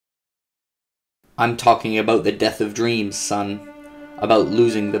I'm talking about the death of dreams, son. About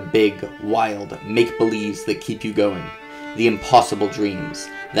losing the big, wild, make-believes that keep you going. The impossible dreams.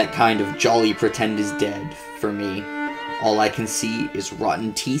 That kind of jolly pretend is dead, for me. All I can see is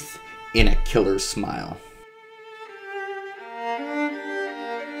rotten teeth in a killer's smile.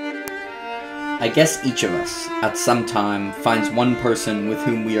 I guess each of us, at some time, finds one person with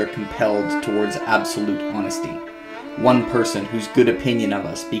whom we are compelled towards absolute honesty. One person whose good opinion of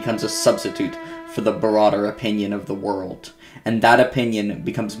us becomes a substitute for the broader opinion of the world. And that opinion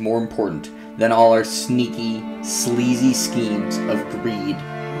becomes more important than all our sneaky, sleazy schemes of greed,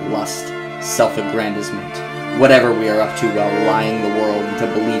 lust, self-aggrandizement, whatever we are up to while lying the world into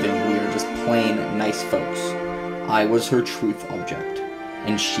believing we are just plain nice folks. I was her truth object,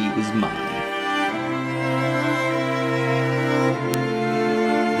 and she was mine.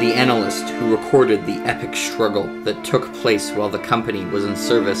 The analyst who recorded the epic struggle that took place while the company was in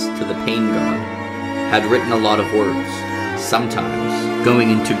service to the pain god had written a lot of words, sometimes going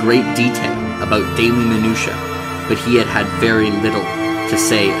into great detail about daily minutiae, but he had had very little to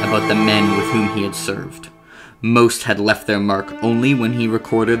say about the men with whom he had served. Most had left their mark only when he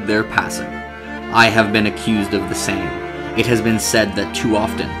recorded their passing. I have been accused of the same. It has been said that too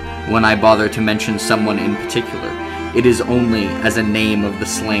often, when I bother to mention someone in particular, it is only as a name of the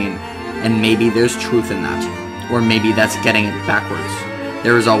slain, and maybe there's truth in that. Or maybe that's getting it backwards.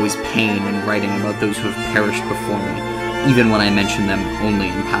 There is always pain in writing about those who have perished before me, even when I mention them only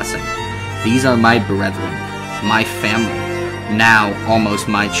in passing. These are my brethren, my family, now almost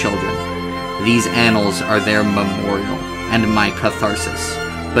my children. These annals are their memorial, and my catharsis.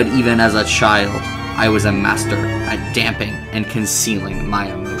 But even as a child, I was a master at damping and concealing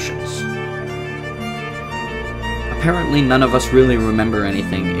my emotions. Apparently none of us really remember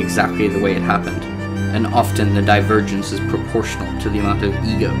anything exactly the way it happened, and often the divergence is proportional to the amount of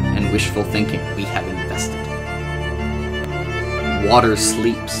ego and wishful thinking we have invested. Water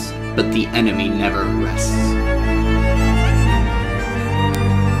sleeps, but the enemy never rests.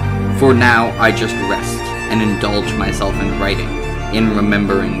 For now, I just rest and indulge myself in writing, in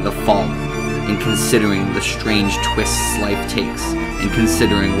remembering the fallen, in considering the strange twists life takes, in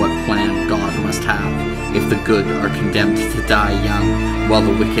considering what plan God must have, if the good are condemned to die young, while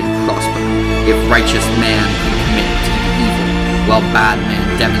the wicked prosper, if righteous man can commit deep evil, while bad men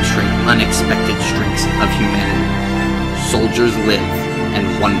demonstrate unexpected strengths of humanity. Soldiers live and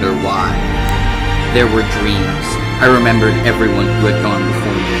wonder why. There were dreams. I remembered everyone who had gone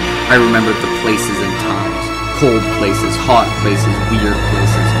before me. I remembered the places and times. Cold places, hot places, weird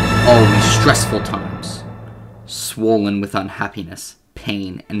places, always stressful times. Swollen with unhappiness,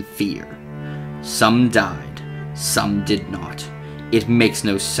 pain, and fear. Some died, some did not. It makes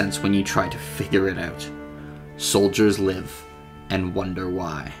no sense when you try to figure it out. Soldiers live and wonder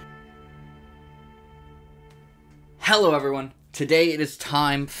why. Hello everyone. Today it is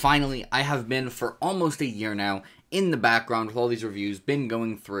time, finally. I have been for almost a year now in the background with all these reviews, been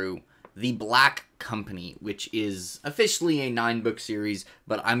going through The Black Company, which is officially a 9-book series,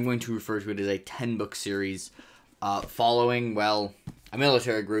 but I'm going to refer to it as a 10-book series following, well, a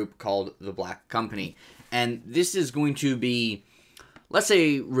military group called The Black Company. And this is going to be, let's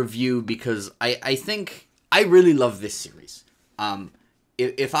say, review, because I think I really love this series.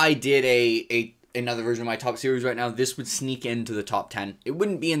 If I did another version of my top series right now, this would sneak into the top 10. It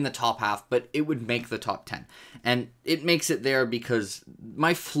wouldn't be in the top half, but it would make the top 10. And it makes it there because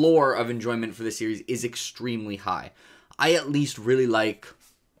my floor of enjoyment for the series is extremely high. I at least really like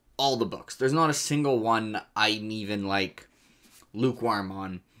all the books. There's not a single one I'm even, like, lukewarm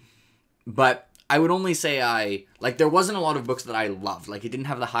on. But I would only say there wasn't a lot of books that I loved. Like, it didn't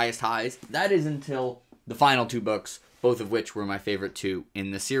have the highest highs. That is until the final 2 books, both of which were my favorite 2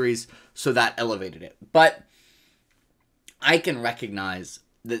 in the series, so that elevated it. But I can recognize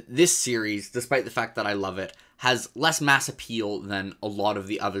that this series, despite the fact that I love it, has less mass appeal than a lot of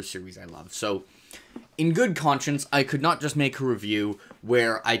the other series I love. So, in good conscience, I could not just make a review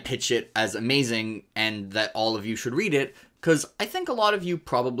where I pitch it as amazing and that all of you should read it, because I think a lot of you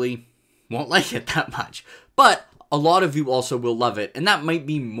probably won't like it that much. But a lot of you also will love it, and that might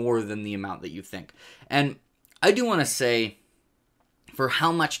be more than the amount that you think. And I do want to say, for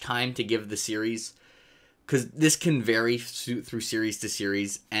how much time to give the series, because this can vary through series to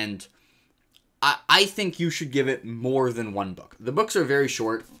series, and I think you should give it more than 1 book. The books are very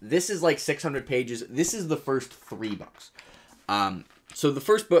short. This is like 600 pages. This is the first 3 books. So the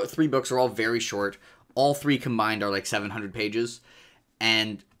first 3 books are all very short. All 3 combined are like 700 pages.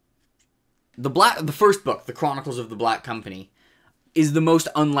 And the first book, The Chronicles of the Black Company, is the most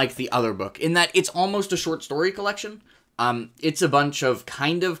unlike the other book, in that it's almost a short story collection, It's a bunch of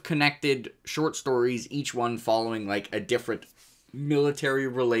kind of connected short stories, each one following like a different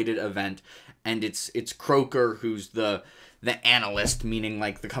military-related event, and it's Croker who's the analyst, meaning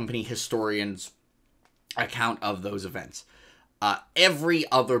like the company historian's account of those events. Every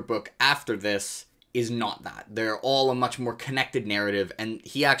other book after this is not that. They're all a much more connected narrative, and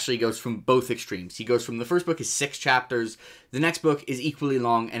he actually goes from both extremes. He goes from the first book is 6 chapters, the next book is equally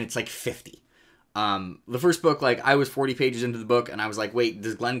long, and it's like 50. The first book, like, I was 40 pages into the book, and I was like, wait,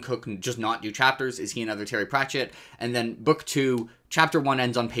 does Glen Cook just not do chapters? Is he another Terry Pratchett? And then book 2, chapter 1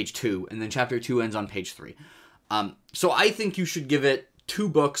 ends on page 2, and then chapter 2 ends on page 3. So I think you should give it 2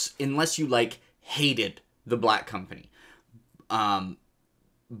 books, unless you, like, hated The Black Company. Yeah,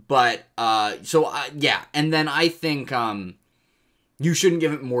 and then I think, you shouldn't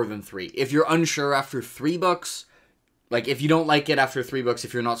give it more than 3. If you're unsure after 3 books, like, if you don't like it after 3 books,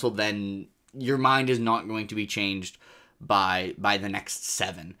 if you're not sold, then your mind is not going to be changed by the next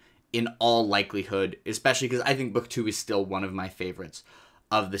 7, in all likelihood, especially because I think book 2 is still one of my favorites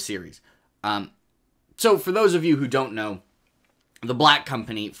of the series. So for those of you who don't know, The Black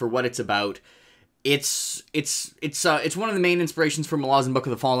Company, for what it's about, it's one of the main inspirations for Malazan Book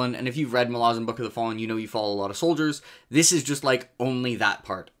of the Fallen, and if you've read Malazan Book of the Fallen, you know you follow a lot of soldiers. This is just like only that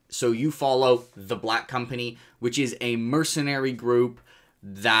part. So you follow the Black Company, which is a mercenary group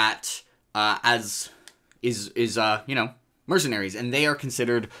that mercenaries, and they are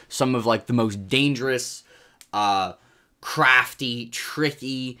considered some of like the most dangerous, crafty,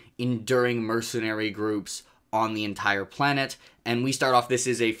 tricky, enduring mercenary groups on the entire planet. And we start off, this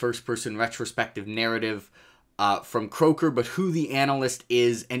is a first-person retrospective narrative from Croker, but who the analyst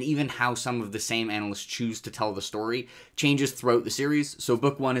is, and even how some of the same analysts choose to tell the story, changes throughout the series. So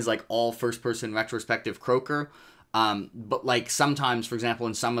book 1 is like all first-person retrospective Croker, but like sometimes, for example,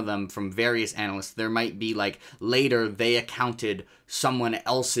 in some of them from various analysts, there might be like later they accounted someone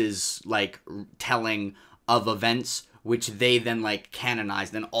else's like telling of events, which they then like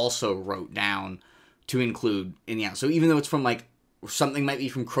canonized and also wrote down to include in the So even though it's from like something might be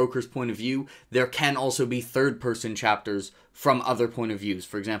from Croker's point of view, there can also be third-person chapters from other point of views.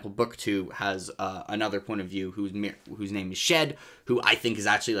 For example, book 2 has another point of view whose name is Shed, who I think is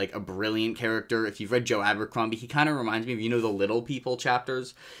actually like a brilliant character. If you've read Joe Abercrombie, he kind of reminds me of, you know, the Little People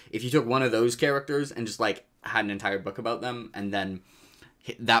chapters. If you took one of those characters and just like had an entire book about them, and then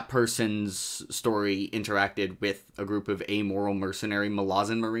that person's story interacted with a group of amoral mercenary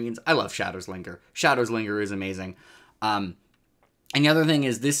Malazan Marines. I love Shadowslinger. Shadowslinger is amazing. And the other thing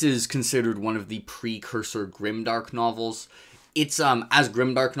is, this is considered one of the precursor grimdark novels. It's, as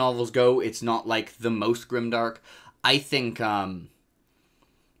grimdark novels go, it's not, like, the most grimdark. I think, I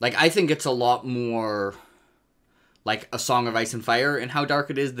think it's a lot more, like, A Song of Ice and Fire in how dark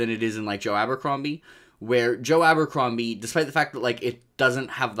it is than it is in, like, Joe Abercrombie. Where Joe Abercrombie, despite the fact that, like, it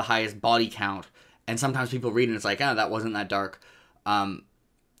doesn't have the highest body count, and sometimes people read it and it's like, that wasn't that dark,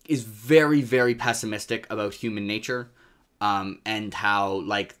 is very, very pessimistic about human nature. And how,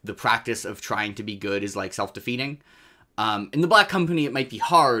 like, the practice of trying to be good is, like, self-defeating. In The Black Company, it might be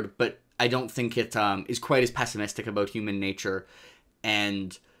hard, but I don't think it is quite as pessimistic about human nature.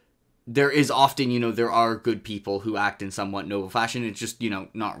 And there is often, you know, there are good people who act in somewhat noble fashion. It's just, you know,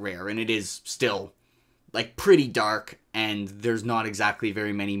 not rare. And it is still, like, pretty dark, and there's not exactly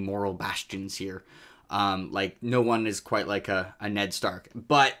very many moral bastions here. Like, no one is quite like a Ned Stark.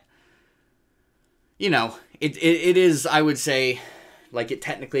 But, you know, it is, I would say, like, it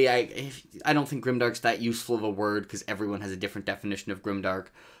technically, I don't think grimdark's that useful of a word, because everyone has a different definition of grimdark.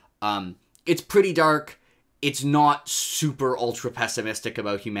 It's pretty dark. It's not super ultra pessimistic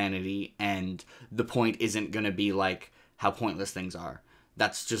about humanity, and the point isn't going to be, like, how pointless things are.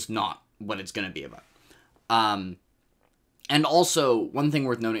 That's just not what it's going to be about. And also, one thing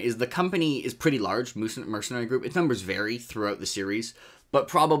worth noting is the company is pretty large, mercenary group. Its numbers vary throughout the series, but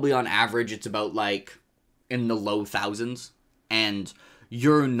probably on average, it's about, like, in the low thousands, and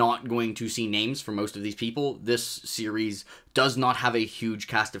you're not going to see names for most of these people. This series does not have a huge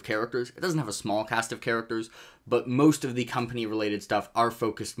cast of characters. It doesn't have a small cast of characters, but most of the company-related stuff are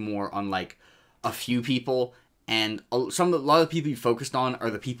focused more on, like, a few people, and a lot of the people you focused on are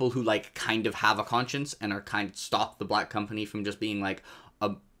the people who, like, kind of have a conscience and are kind of stop the Black Company from just being, like,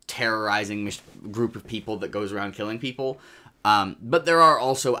 a terrorizing group of people that goes around killing people. But there are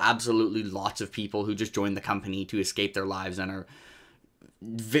also absolutely lots of people who just join the company to escape their lives and are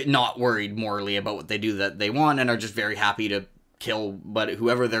not worried morally about what they do that they want, and are just very happy to kill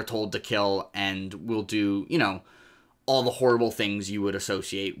whoever they're told to kill, and will do, you know, all the horrible things you would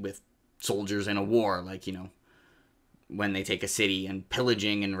associate with soldiers in a war, like, you know, when they take a city and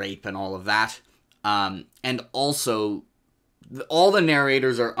pillaging and rape and all of that. And also, all the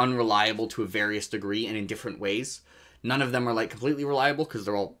narrators are unreliable to a various degree and in different ways. None of them are like completely reliable because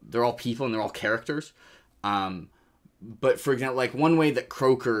they're all people and they're all characters. But for example, like one way that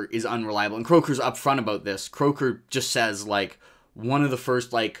Croker is unreliable, and Croker's upfront about this. Croker just says like one of the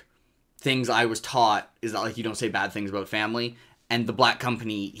first like things I was taught is that like you don't say bad things about family, and the Black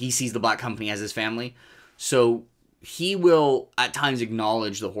Company, he sees the Black Company as his family, so he will at times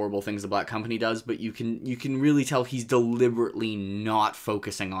acknowledge the horrible things the Black Company does, but you can really tell he's deliberately not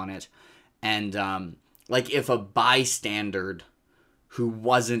focusing on it. And like if a bystander who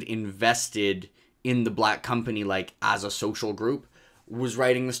wasn't invested in the Black Company like as a social group was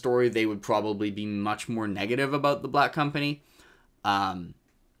writing the story, they would probably be much more negative about the Black Company. And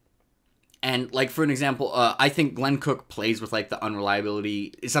like for an example, I think Glenn Cook plays with like the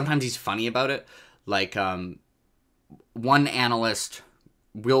unreliability. Sometimes he's funny about it. Like one analyst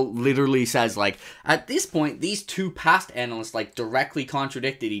will literally says like, at this point these two past analysts like directly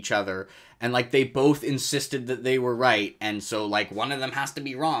contradicted each other, and like they both insisted that they were right, and so like one of them has to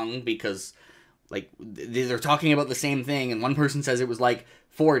be wrong because like they're talking about the same thing, and one person says it was like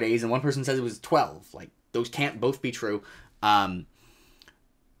 4 days and one person says it was 12. Like those can't both be true.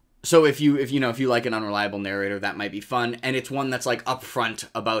 So if you like an unreliable narrator, that might be fun, and it's one that's like upfront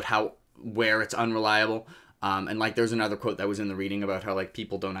about where it's unreliable. And like there's another quote that was in the reading about how like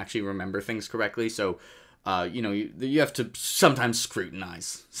people don't actually remember things correctly, so you have to sometimes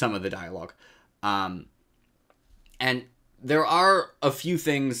scrutinize some of the dialogue. And there are a few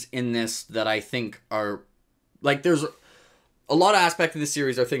things in this that I think are like, there's a lot of aspects of this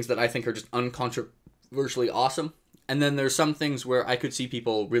series are things that I think are just uncontroversially awesome. And then there's some things where I could see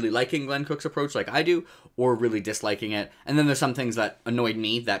people really liking Glenn Cook's approach like I do, or really disliking it. And then there's some things that annoyed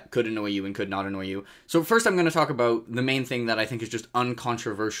me that could annoy you and could not annoy you. So first I'm going to talk about the main thing that I think is just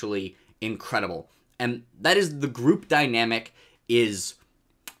uncontroversially incredible. And that is the group dynamic is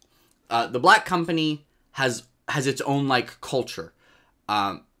the Black Company has its own like culture.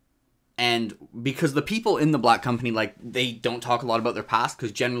 And because the people in the Black Company, like, they don't talk a lot about their past,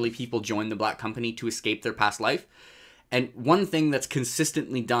 because generally people join the Black Company to escape their past life. And one thing that's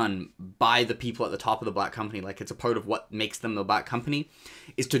consistently done by the people at the top of the Black Company, like it's a part of what makes them the Black Company,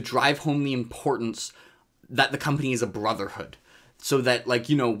 is to drive home the importance that the company is a brotherhood. So that, like,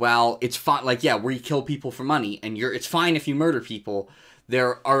 while it's fine, like, yeah, we kill people for money, and it's fine if you murder people,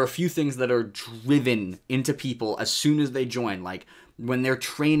 there are a few things that are driven into people as soon as they join. Like, when they're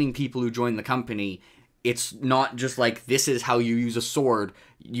training people who join the company, it's not just like, this is how you use a sword.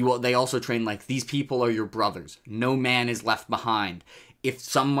 They also train like, these people are your brothers. No man is left behind. If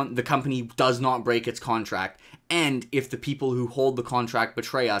the company does not break its contract, and if the people who hold the contract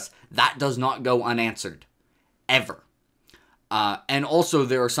betray us, that does not go unanswered. Ever. And also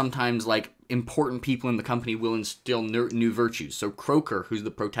there are sometimes like important people in the company will instill new virtues. So Croker, who's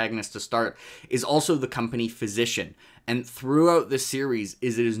the protagonist to start, is also the company physician. And throughout this series,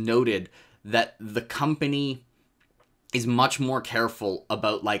 it is noted that the company is much more careful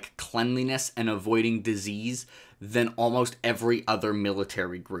about like cleanliness and avoiding disease than almost every other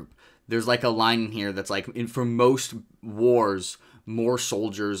military group. There's like a line in here that's like, for most wars, more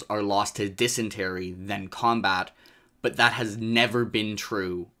soldiers are lost to dysentery than combat, but that has never been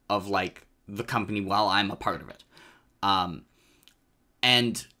true of like the company while I'm a part of it.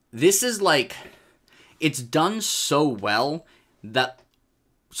 And this is like, it's done so well that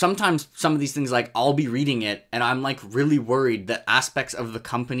sometimes some of these things, like, I'll be reading it and I'm like really worried that aspects of the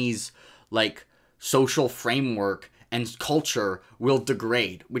company's like social framework and culture will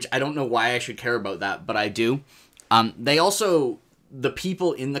degrade, which I don't know why I should care about that, but I do. The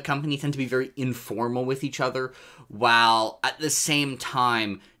people in the company tend to be very informal with each other, while at the same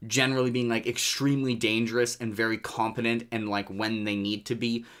time generally being like extremely dangerous and very competent, and like when they need to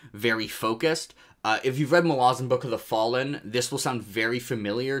be, very focused. If you've read Malazan Book of the Fallen, this will sound very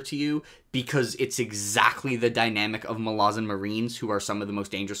familiar to you, because it's exactly the dynamic of Malazan Marines, who are some of the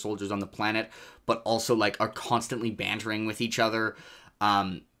most dangerous soldiers on the planet, but also like are constantly bantering with each other.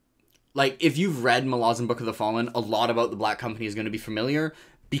 Like, if you've read Malazan Book of the Fallen, a lot about the Black Company is going to be familiar,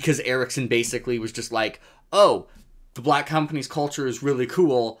 because Erickson basically was just like, oh, the Black Company's culture is really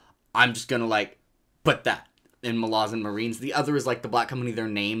cool, I'm just going to, like, put that in Malazan Marines. The other is, like, the Black Company, their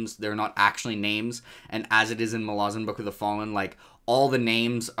names, they're not actually names, and as it is in Malazan Book of the Fallen, like, all the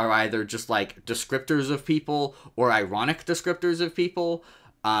names are either just, like, descriptors of people, or ironic descriptors of people.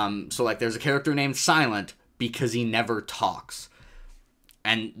 So, like, there's a character named Silent, because he never talks.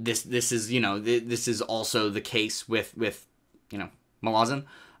 And this is, this is also the case with Malazan.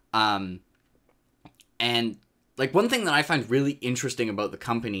 And, like, one thing that I find really interesting about the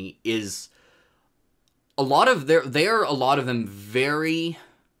company is they are a lot of them very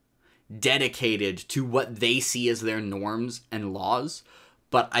dedicated to what they see as their norms and laws.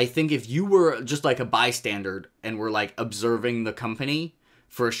 But I think if you were just like a bystander and were like observing the company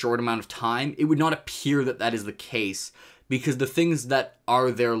for a short amount of time, it would not appear that that is the case, because the things that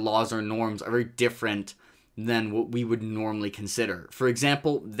are their laws or norms are very different than what we would normally consider. For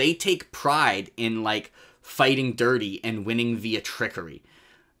example, they take pride in like fighting dirty and winning via trickery.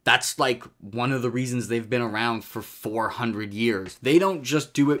 That's like one of the reasons they've been around for 400 years. They don't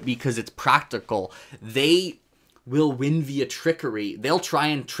just do it because it's practical. They will win via trickery. They'll try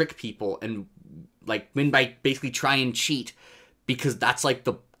and trick people and like win by basically try and cheat, because that's like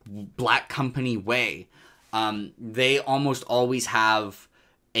the Black Company way. They almost always have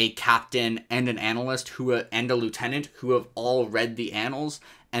a captain and an analyst and a lieutenant who have all read the annals,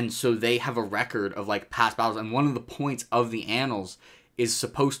 and so they have a record of like past battles. And one of the points of the annals is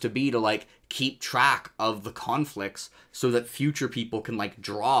supposed to be to like keep track of the conflicts so that future people can like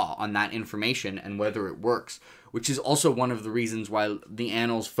draw on that information and whether it works, which is also one of the reasons why the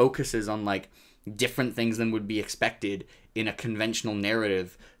annals focuses on like different things than would be expected in a conventional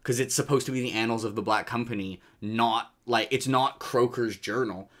narrative, because it's supposed to be the annals of the Black Company, not like, it's not Croker's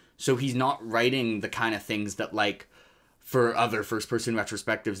journal. So he's not writing the kind of things that like for other first person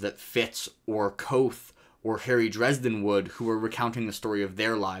retrospectives that Fitz or Koth or Harry Dresden would, who are recounting the story of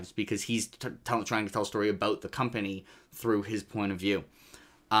their lives, because he's trying to tell a story about the company through his point of view.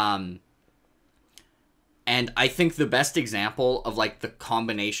 And I think the best example of like the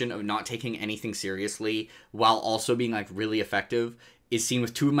combination of not taking anything seriously while also being like really effective is seen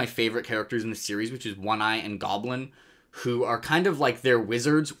with two of my favorite characters in the series, which is One Eye and Goblin, who are kind of like, they're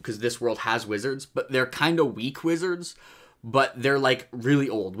wizards, because this world has wizards, but they're kind of weak wizards, but they're like really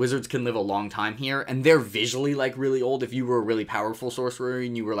old. Wizards can live a long time here, and they're visually like really old. If you were a really powerful sorcerer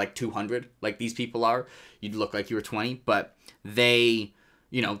and you were like 200, like these people are, you'd look like you were 20, but they,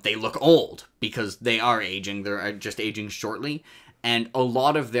 you know, they look old because they are aging. They're just aging shortly. And a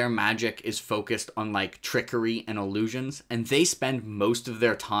lot of their magic is focused on like trickery and illusions. And they spend most of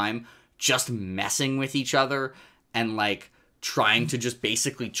their time just messing with each other and like trying to just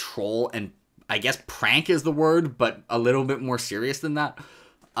basically troll, and I guess prank is the word, but a little bit more serious than that.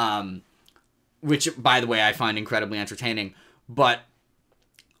 Which, by the way, I find incredibly entertaining. But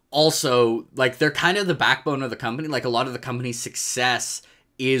also, like, they're kind of the backbone of the company. Like, a lot of the company's success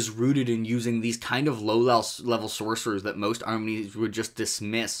is rooted in using these kind of low-level sorcerers that most armies would just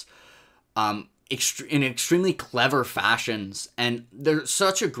dismiss in extremely clever fashions. And they're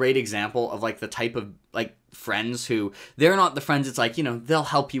such a great example of, like, the type of, like, friends who, they're not the friends, it's like, you know, they'll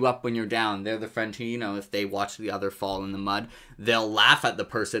help you up when you're down. They're the friend who, you know, if they watch the other fall in the mud, they'll laugh at the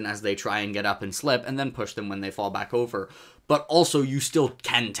person as they try and get up and slip, and then push them when they fall back over. But also, you still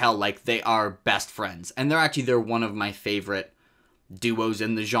can tell, like, they are best friends. And they're one of my favorite duos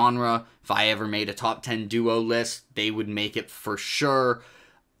in the genre. If I ever made a top 10 duo list, they would make it for sure.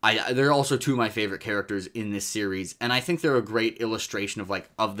 They're also two of my favorite characters in this series, and I think they're a great illustration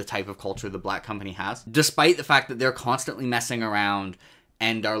of the type of culture the Black Company has. Despite the fact that they're constantly messing around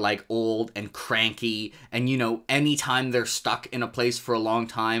and are like old and cranky, and you know, anytime they're stuck in a place for a long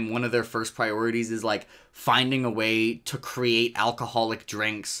time, one of their first priorities is like finding a way to create alcoholic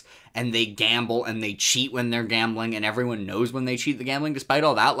drinks, and they gamble and they cheat when they're gambling, and everyone knows when they cheat the gambling. Despite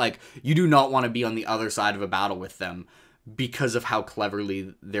all that, like, you do not want to be on the other side of a battle with them, because of how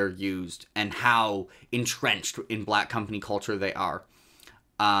cleverly they're used and how entrenched in Black Company culture they are.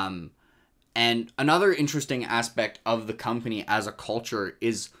 And another interesting aspect of the company as a culture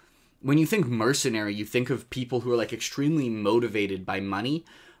is, when you think mercenary, you think of people who are like extremely motivated by money,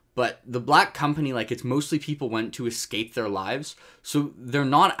 but the Black Company, like, it's mostly people went to escape their lives, so they're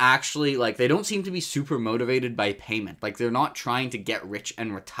not actually, like, they don't seem to be super motivated by payment. Like, they're not trying to get rich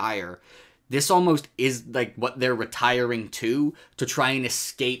and retire. This almost is like what they're retiring to try and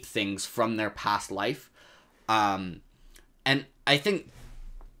escape things from their past life. And I think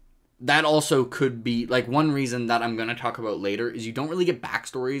that also could be, like, one reason that I'm going to talk about later is you don't really get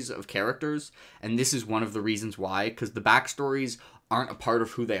backstories of characters. And this is one of the reasons why, because the backstories aren't a part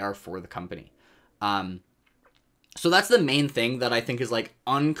of who they are for the company. So that's the main thing that I think is, like,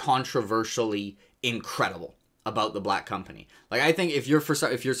 uncontroversially incredible about the Black Company. Like, I think if you're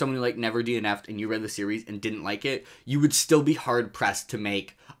someone who like never DNF'd and you read the series and didn't like it, you would still be hard pressed to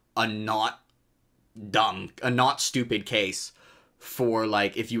make a not stupid case for,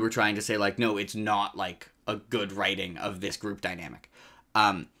 like, if you were trying to say like, no, it's not like a good writing of this group dynamic.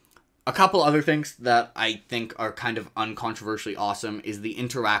 A couple other things that I think are kind of uncontroversially awesome is the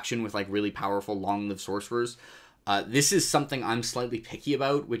interaction with like really powerful long-lived sorcerers. This is something I'm slightly picky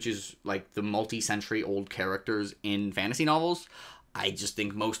about, which is like the multi-century old characters in fantasy novels. I just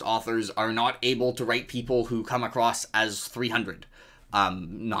think most authors are not able to write people who come across as 300.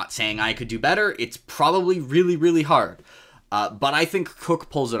 Not saying I could do better. It's probably really, really hard. But I think Cook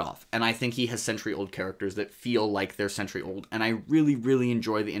pulls it off, and I think he has century-old characters that feel like they're century-old, and I really, really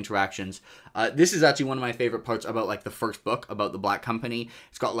enjoy the interactions. This is actually one of my favorite parts about, like, the first book, about the Black Company.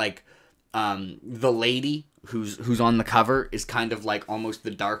 It's got, like, the lady who's on the cover is kind of, like, almost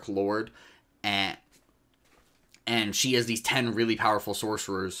the Dark Lord, and she has these 10 really powerful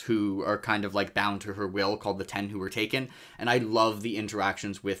sorcerers who are kind of, like, bound to her will, called the 10 who were taken, and I love the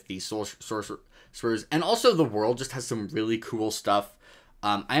interactions with these sorcerers. And also the world just has some really cool stuff.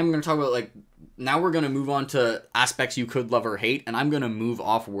 I am going to talk about, like, now we're going to move on to aspects you could love or hate, and I'm going to move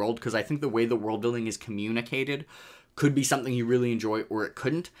off world because I think the way the world building is communicated could be something you really enjoy, or it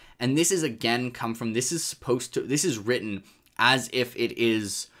couldn't. And this is, again, this is written as if it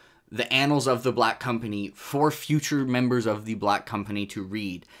is the annals of the Black Company for future members of the Black Company to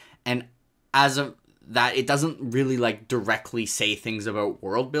read. And as of that, it doesn't really, like, directly say things about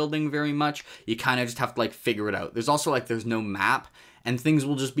world building very much. You kind of just have to, like, figure it out. There's also, like, there's no map, and things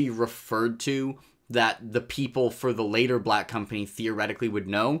will just be referred to that the people for the later Black Company theoretically would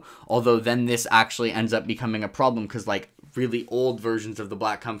know, although then this actually ends up becoming a problem because, like, really old versions of the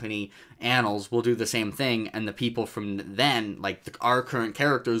Black Company annals will do the same thing, and the people from then, like, our current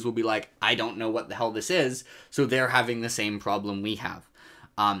characters will be like, I don't know what the hell this is, so they're having the same problem we have.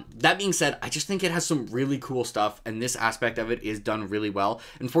 That being said, I just think it has some really cool stuff, and this aspect of it is done really well.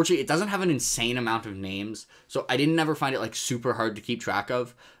 Unfortunately, it doesn't have an insane amount of names, so I didn't ever find it, like, super hard to keep track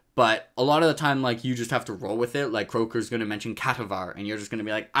of, but a lot of the time, like, you just have to roll with it. Like, Croker's going to mention Katavar, and you're just going to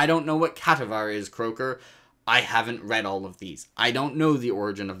be like, I don't know what Katavar is, Croker. I haven't read all of these. I don't know the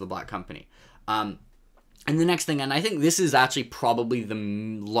origin of the Black Company. And the next thing, and I think this is actually probably the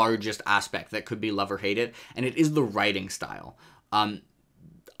largest aspect that could be love or hated, and it is the writing style.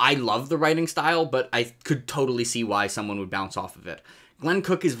 I love the writing style, but I could totally see why someone would bounce off of it. Glen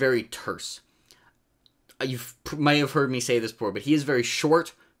Cook is very terse. You may have heard me say this before, but he is very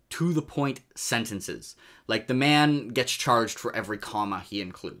short, to-the-point sentences. Like, the man gets charged for every comma he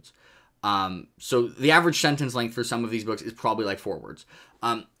includes. So the average sentence length for some of these books is probably, like, 4 words.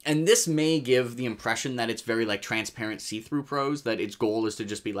 And this may give the impression that it's very, like, transparent see-through prose, that its goal is to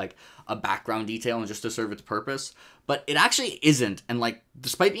just be, like, a background detail and just to serve its purpose. But it actually isn't, and, like,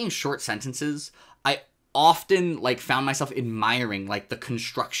 despite being short sentences, I often, like, found myself admiring, like, the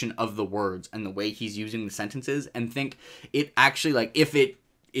construction of the words and the way he's using the sentences, and think it actually, like, if it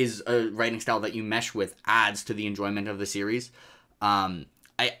is a writing style that you mesh with, adds to the enjoyment of the series. I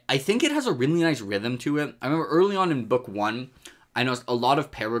think it has a really nice rhythm to it. I remember early on in book 1, I noticed a lot of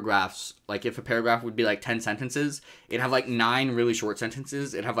paragraphs, like, if a paragraph would be, like, 10 sentences, it'd have, like, 9 really short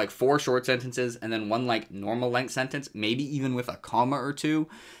sentences, it'd have, like, 4 short sentences, and then 1, like, normal length sentence, maybe even with a comma or 2,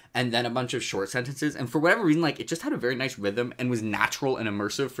 and then a bunch of short sentences, and for whatever reason, like, it just had a very nice rhythm, and was natural and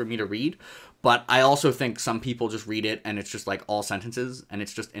immersive for me to read, but I also think some people just read it, and it's just, like, all sentences, and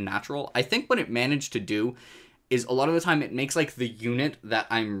it's just unnatural. I think what it managed to do is, a lot of the time, it makes, like, the unit that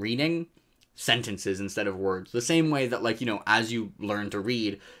I'm reading sentences instead of words. The same way that, like, you know, as you learn to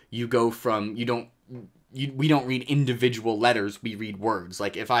read, you go from, we don't read individual letters, we read words.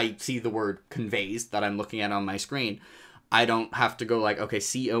 Like, if I see the word conveys that I'm looking at on my screen, I don't have to go like, okay,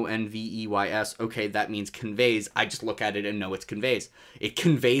 conveys, okay, that means conveys. I just look at it and know it's conveys. It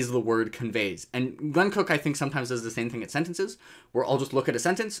conveys the word conveys. And Glen Cook, I think, sometimes does the same thing at sentences, where I'll just look at a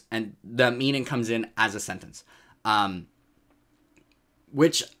sentence and the meaning comes in as a sentence.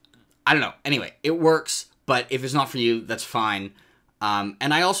 Which, I don't know. Anyway, it works, but if it's not for you, that's fine.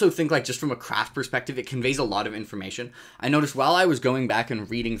 And I also think, like, just from a craft perspective, it conveys a lot of information. I noticed while I was going back and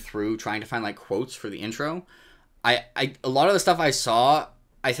reading through, trying to find, like, quotes for the intro, a lot of the stuff I saw,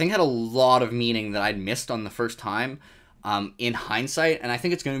 I think had a lot of meaning that I'd missed on the first time, in hindsight, and I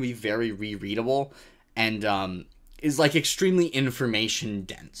think it's going to be very rereadable, and, is, like, extremely information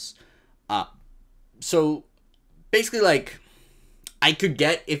dense. So, basically, like, I could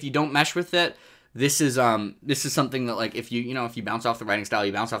get, if you don't mesh with it, this is something that, like, if you bounce off the writing style,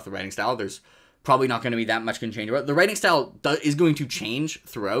 you bounce off the writing style. There's probably not going to be that much can change about it. The writing style is going to change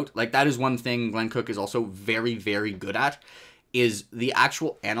throughout. Like, that is one thing Glen Cook is also very, very good at, is the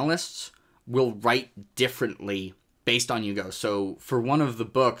actual analysts will write differently based on you go. So, for one of the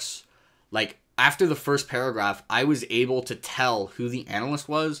books, like, after the first paragraph, I was able to tell who the analyst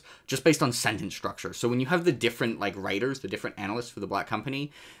was just based on sentence structure. So when you have the different, like, writers, the different analysts for the Black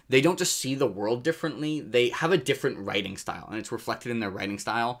Company, they don't just see the world differently. They have a different writing style, and it's reflected in their writing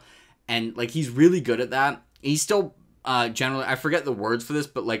style. And, like, he's really good at that. he's still generally, I forget the words for this,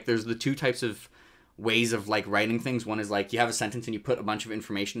 but like there's the two types of ways of like writing things. One is like you have a sentence and you put a bunch of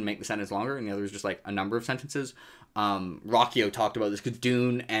information to make the sentence longer, and the other is just like a number of sentences. Rockio talked about this because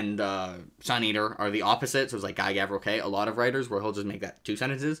Dune and Sun Eater are the opposite. So it's like Guy Gavriel, a lot of writers where he'll just make that 2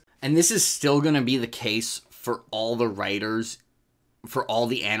 sentences, and this is still going to be the case for all the writers, for all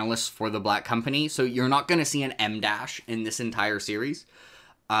the analysts for the Black Company. So you're not going to see an M dash in this entire series.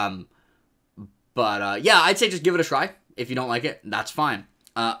 But yeah, I'd say just give it a try. If you don't like it, that's fine.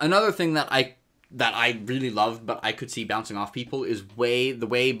 Another thing that I really loved, but I could see bouncing off people, is the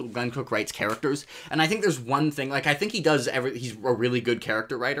way Glenn Cook writes characters. And I think there's one thing, like, I think he's a really good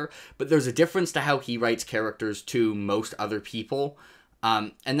character writer, but there's a difference to how he writes characters to most other people.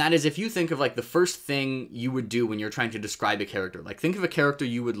 And that is, if you think of, like, the first thing you would do when you're trying to describe a character, like, think of a character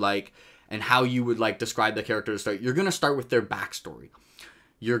you would like and how you would, like, describe the character to start. You're going to start with their backstory.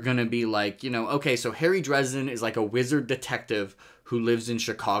 You're going to be like, okay, so Harry Dresden is like a wizard detective who lives in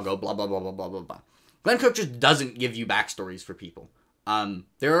Chicago, blah, blah, blah, blah, blah, blah, blah. Glenn Cook just doesn't give you backstories for people.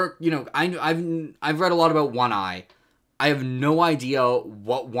 There are, I've read a lot about One Eye. I have no idea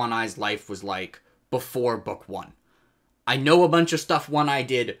what One Eye's life was like before book 1. I know a bunch of stuff One Eye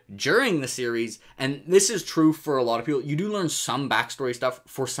did during the series, and this is true for a lot of people. You do learn some backstory stuff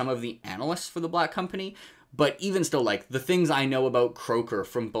for some of the analysts for the Black Company, but even still, like, the things I know about Croker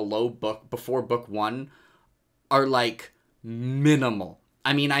from before book 1 are, like, minimal.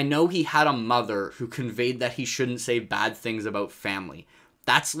 I mean, I know he had a mother who conveyed that he shouldn't say bad things about family.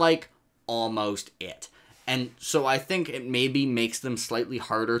 That's, like, almost it. And so I think it maybe makes them slightly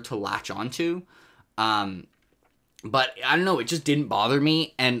harder to latch onto. But I don't know, it just didn't bother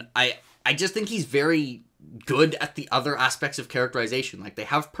me, and I just think he's very good at the other aspects of characterization. Like, they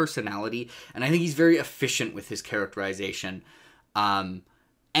have personality, and I think he's very efficient with his characterization. And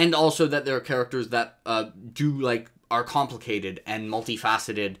also that there are characters that are complicated and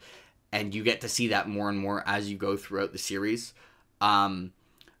multifaceted, and you get to see that more and more as you go throughout the series. And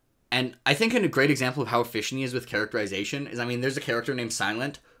I think a great example of how efficient he is with characterization is, I mean, there's a character named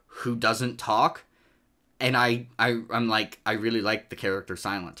Silent who doesn't talk, and I'm like, I really like the character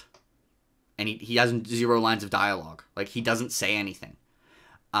Silent. And he has 0 lines of dialogue. Like, he doesn't say anything.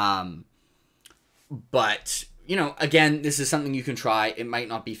 But, again, this is something you can try. It might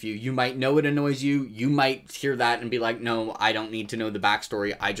not be for you. You might know it annoys you. You might hear that and be like, no, I don't need to know the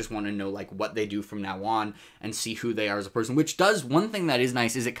backstory. I just want to know, like, what they do from now on and see who they are as a person. Which does, one thing that is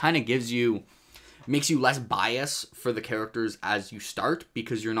nice is it kind of makes you less bias for the characters as you start,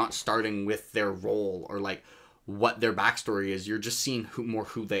 because you're not starting with their role or, like, what their backstory is. You're just seeing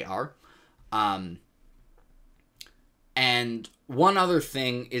who they are. And one other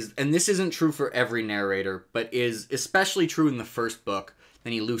thing is, and this isn't true for every narrator, but is especially true in the first book,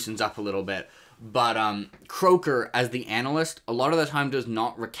 then he loosens up a little bit, but Croker, as the analyst, a lot of the time does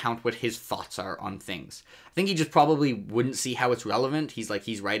not recount what his thoughts are on things. I think he just probably wouldn't see how it's relevant.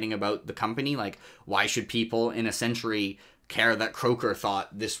 He's writing about the company, like, why should people in a century care that Croker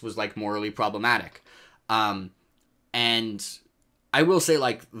thought this was, like, morally problematic? And I will say,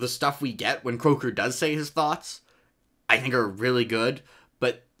 like, the stuff we get when Croker does say his thoughts, I think are really good,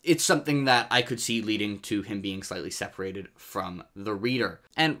 but it's something that I could see leading to him being slightly separated from the reader.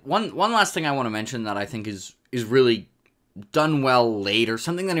 And one last thing I want to mention that I think is really done well later,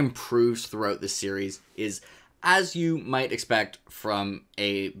 something that improves throughout the series, is, as you might expect from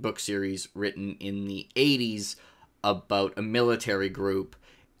a book series written in the 80s about a military group,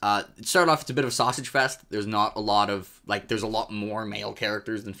 it started off, it's a bit of a sausage fest. There's not a lot of, like, there's a lot more male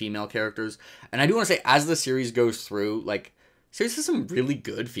characters than female characters. And I do want to say, as the series goes through, like, the series has some really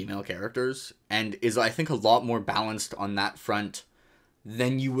good female characters, and is, I think, a lot more balanced on that front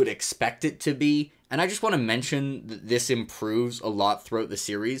than you would expect it to be. And I just want to mention that this improves a lot throughout the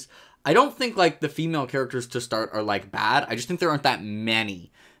series. I don't think, like, the female characters to start are, like, bad. I just think there aren't that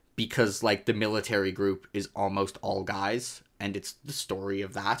many, because, like, the military group is almost all guys, and it's the story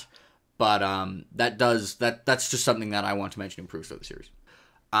of that. But that's just something that I want to mention improves throughout the series.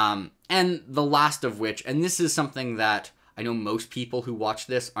 And the last of which, and this is something that I know most people who watch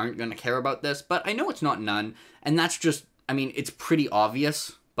this aren't going to care about this, but I know it's not none, and that's just, I mean, it's pretty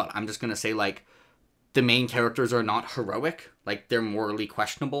obvious, but I'm just going to say, like, the main characters are not heroic. Like, they're morally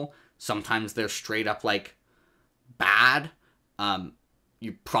questionable. Sometimes they're straight up, like, bad.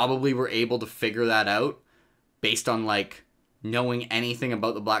 You probably were able to figure that out based on, like, knowing anything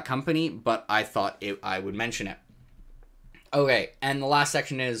about the Black Company, but I thought I would mention it. Okay, and the last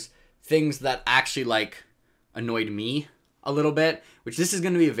section is things that actually, like, annoyed me a little bit, which this is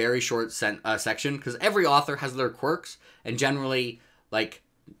going to be a very short section, because every author has their quirks, and generally, like,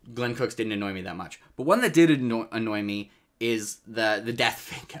 Glen Cooks didn't annoy me that much. But one that did annoy me is the death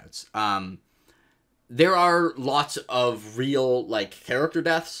fake outs. There are lots of real, like, character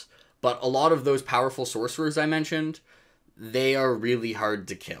deaths, but a lot of those powerful sorcerers I mentioned, they are really hard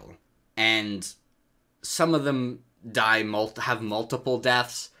to kill. And some of them have multiple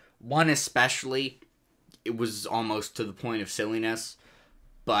deaths. One especially, it was almost to the point of silliness,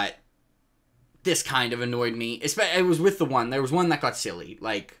 but this kind of annoyed me. It was with the one. There was one that got silly.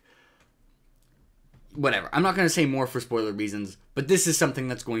 Like, whatever. I'm not going to say more for spoiler reasons, but this is something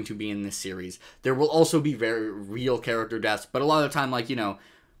that's going to be in this series. There will also be very real character deaths, but a lot of the time, like, you know,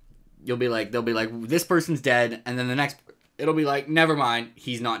 they'll be like, this person's dead, and then the next, it'll be like, never mind,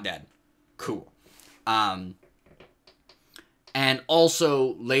 he's not dead. Cool. And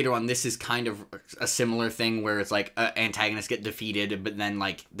also, later on, this is kind of a similar thing where it's like, antagonists get defeated, but then,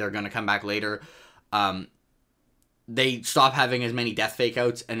 like, they're going to come back later. They stop having as many death fake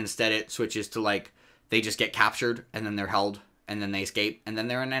outs, and instead it switches to, like, they just get captured, and then they're held, and then they escape, and then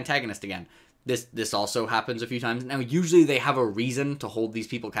they're an antagonist again. This also happens a few times. Now, usually they have a reason to hold these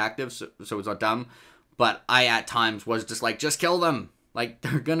people captive, so it's not dumb. But I, at times, was just like, just kill them. Like,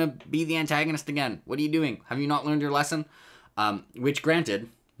 they're gonna be the antagonist again. What are you doing? Have you not learned your lesson? Which, granted,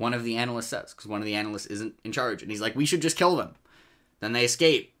 one of the analysts says, because one of the analysts isn't in charge. And he's like, we should just kill them. Then they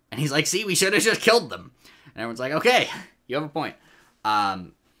escape. And he's like, see, we should have just killed them. And everyone's like, okay, you have a point.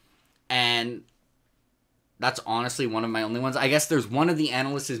 And that's honestly one of my only ones. I guess there's one of the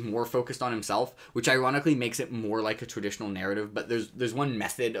analysts is more focused on himself, which ironically makes it more like a traditional narrative. But there's one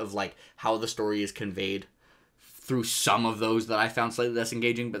method of, like, how the story is conveyed through some of those that I found slightly less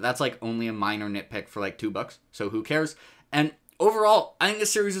engaging. But that's, like, only a minor nitpick for, like, $2. So who cares? And overall, I think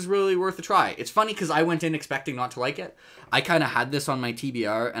this series is really worth a try. It's funny because I went in expecting not to like it. I kind of had this on my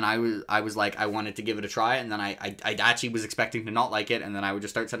TBR, and I was like, I wanted to give it a try, and then I actually was expecting to not like it, and then I would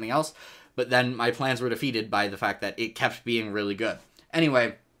just start something else. But then my plans were defeated by the fact that it kept being really good.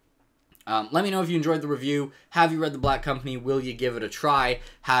 Anyway, let me know if you enjoyed the review. Have you read The Black Company? Will you give it a try?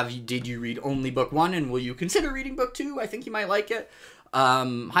 Did you read only book 1, and will you consider reading book 2? I think you might like it.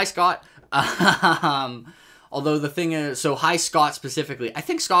 Hi, Scott. Although the thing is, so hi, Scott specifically. I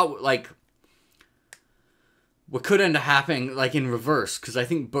think Scott, like, what could end up happening, like, in reverse, because I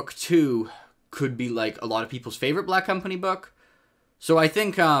think book 2 could be, like, a lot of people's favorite Black Company book. So I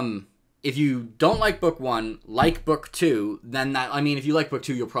think, if you don't like book 1, like book 2, then that, I mean, if you like book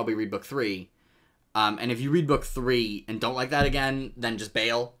 2, you'll probably read book 3. And if you read book 3 and don't like that again, then just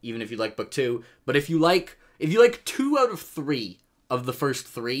bail, even if you like book 2. But if you like 2 out of 3 of the first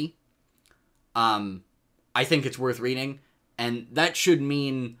 3, I think it's worth reading. And that should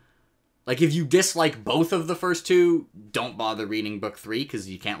mean, like, if you dislike both of the first 2, don't bother reading book 3, because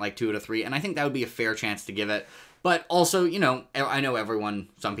you can't like 2 out of 3. And I think that would be a fair chance to give it. But also, you know, I know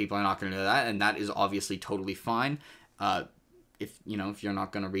some people are not going to do that, and that is obviously totally fine. If you're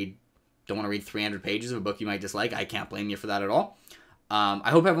not going to don't want to read 300 pages of a book you might dislike, I can't blame you for that at all. I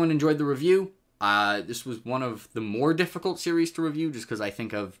hope everyone enjoyed the review. This was one of the more difficult series to review, just because I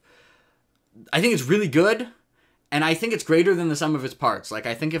think it's really good, and I think it's greater than the sum of its parts. Like,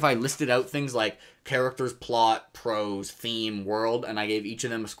 I think if I listed out things like characters, plot, prose, theme, world, and I gave each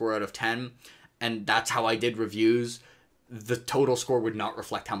of them a score out of 10, and that's how I did reviews, the total score would not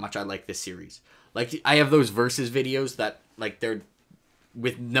reflect how much I like this series. Like, I have those versus videos that, like, they're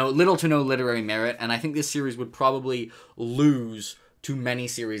with little to no literary merit, and I think this series would probably lose to many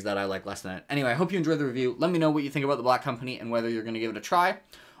series that I like less than it. Anyway, I hope you enjoyed the review. Let me know what you think about The Black Company and whether you're going to give it a try.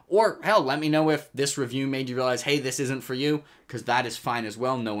 Or, hell, let me know if this review made you realize, hey, this isn't for you, because that is fine as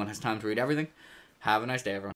well. No one has time to read everything. Have a nice day, everyone.